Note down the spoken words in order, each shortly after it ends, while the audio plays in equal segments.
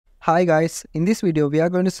Hi guys, in this video we are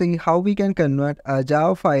going to see how we can convert a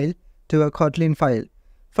Java file to a Kotlin file.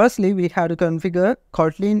 Firstly, we have to configure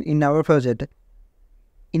Kotlin in our project.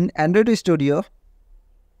 In Android Studio,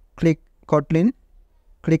 click Kotlin,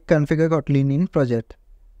 click configure Kotlin in project.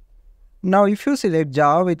 Now if you select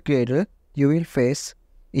Java with Gradle, you will face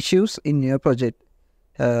issues in your project.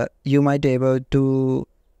 You might be able to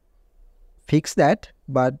fix that,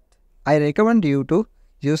 but I recommend you to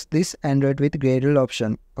use this Android with Gradle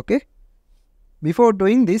option. Okay. Before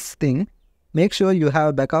doing this thing, make sure you have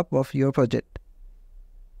a backup of your project.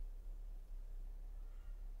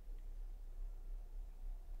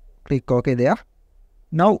 Click OK there.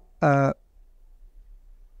 Now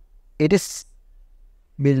it is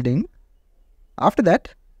building. After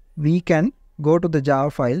that, we can go to the Java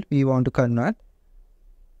file we want to convert.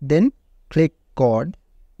 Then click code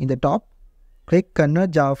in the top. Click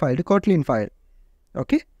convert Java file to Kotlin file.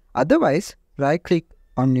 Okay. Otherwise, right click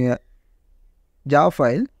on your Java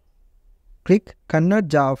file. Click convert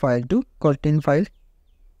Java file to Kotlin file.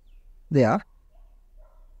 There.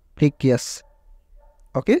 Click yes.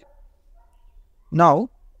 Okay. Now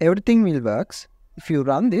everything will works. If you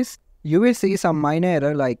run this, you will see some minor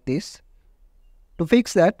error like this. To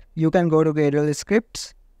fix that, you can go to Gradle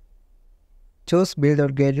scripts, choose build or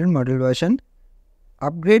Gradle module version,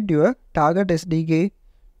 upgrade your target SDK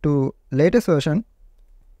to latest version.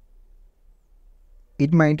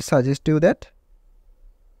 It might suggest you that.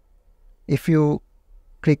 If you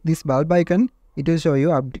click this bulb icon, it will show you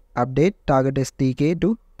update target SDK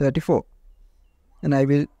to 34. And I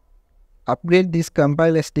will upgrade this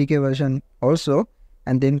compile SDK version also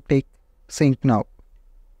and then click sync now.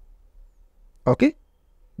 Okay.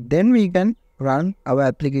 Then we can run our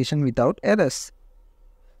application without errors.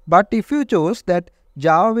 But if you choose that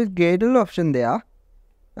Java with Gradle option there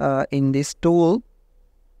in this tool,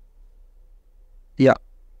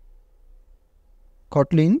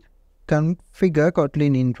 Kotlin, configure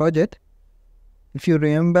Kotlin in project. If you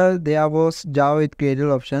remember there was Java with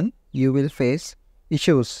Gradle option, you will face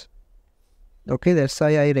issues. Okay, that's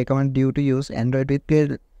why I recommend you to use Android with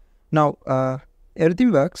Gradle. Now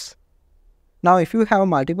everything works. Now if you have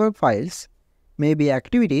multiple files, maybe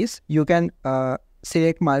activities, you can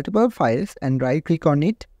select multiple files and right click on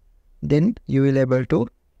it. Then you will able to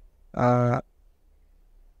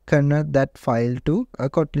convert that file to a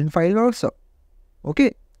Kotlin file also.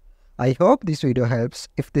 Okay. I hope this video helps.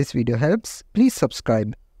 If this video helps, please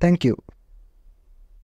subscribe. Thank you.